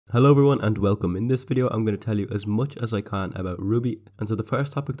Hello everyone and welcome. In this video I'm going to tell you as much as I can about Ruby, and so the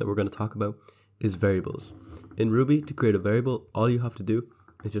first topic that we're going to talk about is variables. In Ruby, to create a variable, all you have to do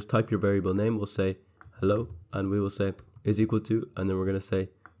is just type your variable name. We'll say hello and we will say is equal to, and then we're going to say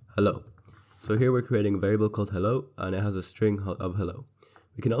hello. So here we're creating a variable called hello and it has a string of hello.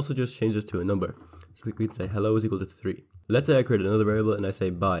 We can also just change this to a number. So we can say hello is equal to 3. Let's say I create another variable and I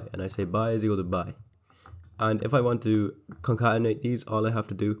say bye, and I say bye is equal to bye. And if I want to concatenate these, all I have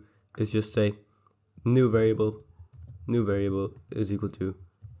to do is just say new variable is equal to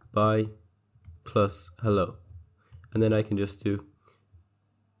bye plus hello. And then I can just do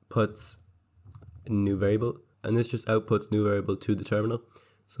puts new variable, and this just outputs new variable to the terminal.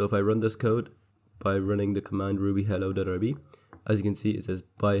 So if I run this code by running the command ruby hello.rb, as you can see it says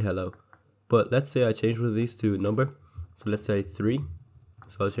bye hello. But let's say I change one of these to a number. So let's say 3.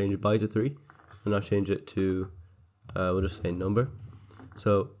 So I'll change bye to 3. And I'll change it to, we'll just say number.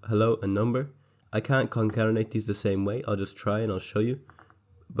 So hello and number. I can't concatenate these the same way. I'll just try and I'll show you,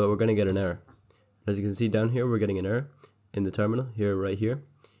 but we're going to get an error. As you can see down here, we're getting an error in the terminal here, right here.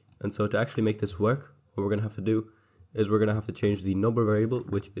 And so to actually make this work, what we're going to have to do is we're going to have to change the number variable,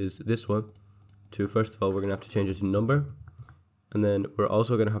 which is this one, to, first of all, we're going to have to change it to number. And then we're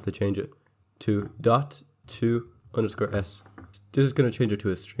also going to have to change it to .to_s. This is going to change it to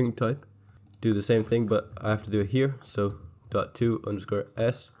a string type. Do the same thing, but I have to do it here. So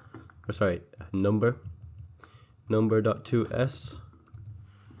 .to_s, or sorry, number.to_s.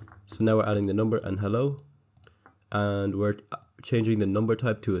 So now we're adding the number and hello, and we're changing the number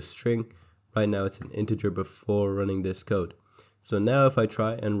type to a string. Right now it's an integer before running this code. So now if I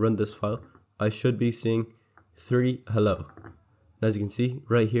try and run this file, I should be seeing 3 hello. And as you can see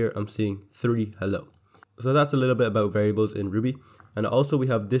right here, I'm seeing 3 hello. So that's a little bit about variables in Ruby. And also we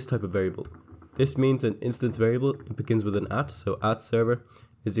have this type of variable. This means an instance variable. It begins with an @ so @server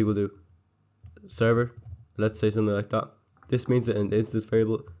is equal to server. Let's say something like that. This means an instance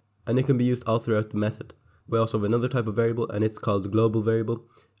variable, and it can be used all throughout the method. We also have another type of variable, and it's called global variable,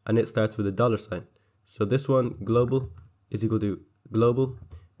 and it starts with a $sign. So this one, global, is equal to global.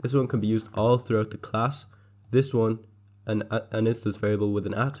 This one can be used all throughout the class. This one, an instance variable with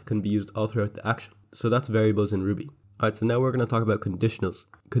an @ can be used all throughout the action. So that's variables in Ruby. Alright, so now we're going to talk about conditionals.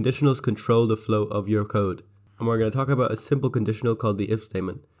 Conditionals control the flow of your code. And we're going to talk about a simple conditional called the if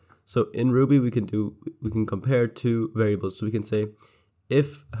statement. So in Ruby we can compare two variables. So we can say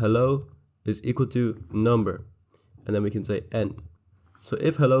if hello is equal to number, and then we can say end. So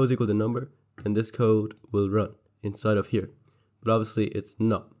if hello is equal to number, then this code will run inside of here. But obviously it's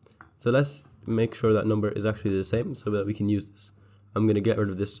not. So let's make sure that number is actually the same so that we can use this. I'm going to get rid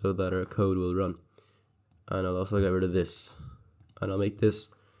of this so that our code will run. And I'll also get rid of this. And I'll make this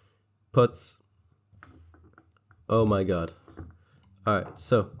puts oh my god. Alright,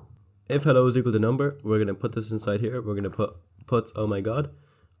 so if hello is equal to number, we're going to put this inside here. We're going to put puts oh my god,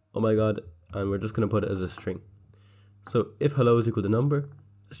 and we're just going to put it as a string. So if hello is equal to number,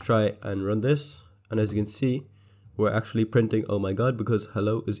 let's try and run this. And as you can see, we're actually printing oh my god because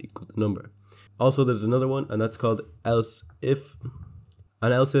hello is equal to number. Also, there's another one, and that's called else if.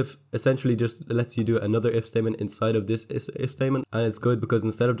 And else if essentially just lets you do another if statement inside of this if statement, and it's good because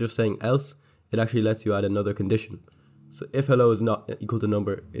instead of just saying else, it actually lets you add another condition. So if hello is not equal to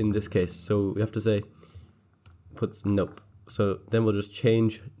number in this case, so we have to say puts nope. So then we'll just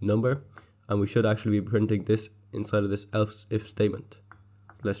change number, and we should actually be printing this inside of this else if statement.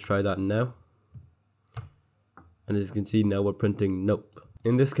 So let's try that now. And as you can see, now we're printing nope.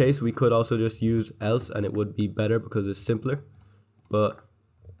 In this case, we could also just use else, and it would be better because it's simpler. But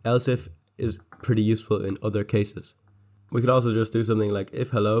else if is pretty useful in other cases. We could also just do something like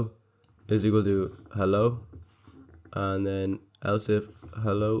if hello is equal to hello, and then else if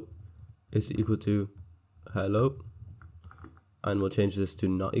hello is equal to hello, and we'll change this to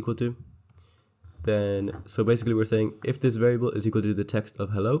not equal to. Then, so basically we're saying if this variable is equal to the text of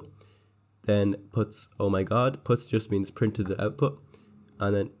hello, then puts oh my god, puts just means print to the output,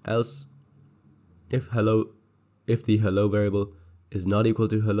 and then else if the hello variable is not equal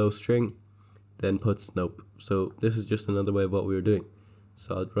to hello string, then puts nope. So this is just another way of what we were doing.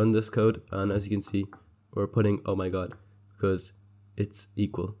 So I'll run this code, and as you can see, we're putting oh my god because it's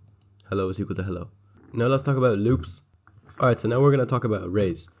equal. Hello is equal to hello. Now let's talk about loops. Alright, so now we're going to talk about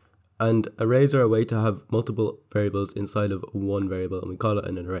arrays. And arrays are a way to have multiple variables inside of one variable, and we call it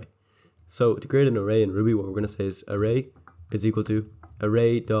an array. So to create an array in Ruby, what we're going to say is array is equal to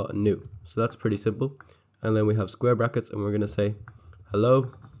array.new. So that's pretty simple. And then we have square brackets, and we're going to say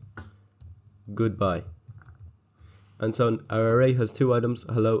hello, goodbye. And so our array has two items,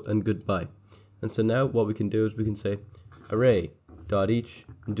 hello and goodbye. And so now what we can do is we can say array dot each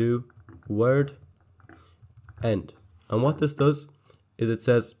do word end. And what this does is it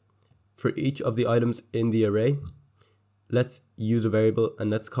says for each of the items in the array, let's use a variable and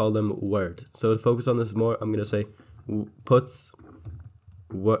let's call them word. So to focus on this more, I'm going to say puts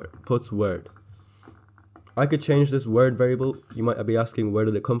word. I could change this word variable. You might be asking, where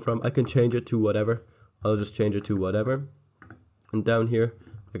did it come from? I can change it to whatever. I'll just change it to whatever. And down here,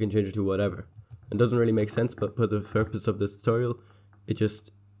 I can change it to whatever. It doesn't really make sense, but for the purpose of this tutorial,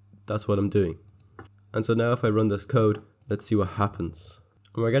 that's what I'm doing. And so now if I run this code, let's see what happens.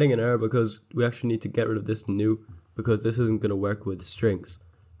 And we're getting an error because we actually need to get rid of this new, because this isn't going to work with strings.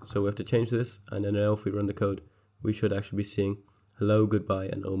 So we have to change this, and then now if we run the code, we should actually be seeing hello, goodbye,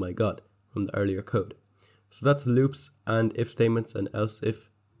 and oh my god from the earlier code. So that's loops and if statements and else if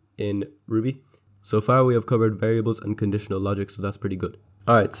in Ruby. So far we have covered variables and conditional logic, so that's pretty good.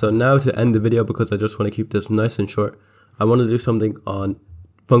 Alright, so now to end the video, because I just want to keep this nice and short, I want to do something on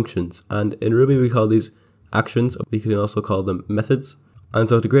functions. And in Ruby we call these actions. We can also call them methods. And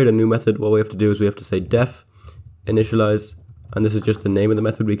so to create a new method, what we have to do is we have to say def initialize, and this is just the name of the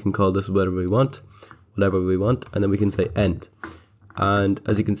method. We can call this whatever we want, and then we can say end. And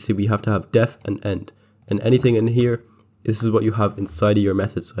as you can see, we have to have def and end. And anything in here, this is what you have inside of your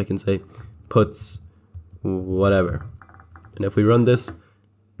method. So I can say puts whatever. And if we run this,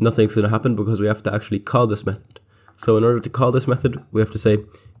 nothing's going to happen because we have to actually call this method. So in order to call this method, we have to say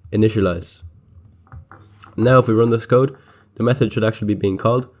initialize. Now if we run this code, the method should actually be being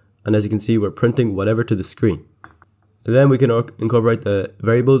called. And as you can see, we're printing whatever to the screen. And then we can incorporate the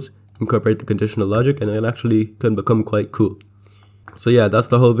variables, incorporate the conditional logic, and it actually can become quite cool. So yeah, that's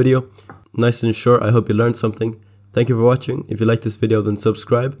the whole video. Nice and short. I hope you learned something. Thank you for watching. If you like this video, then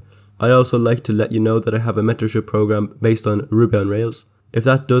subscribe. I'd also like to let you know that I have a mentorship program based on Ruby on Rails. If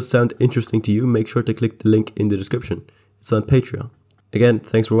that does sound interesting to you, make sure to click the link in the description. It's on Patreon. Again,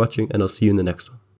 thanks for watching, and I'll see you in the next one.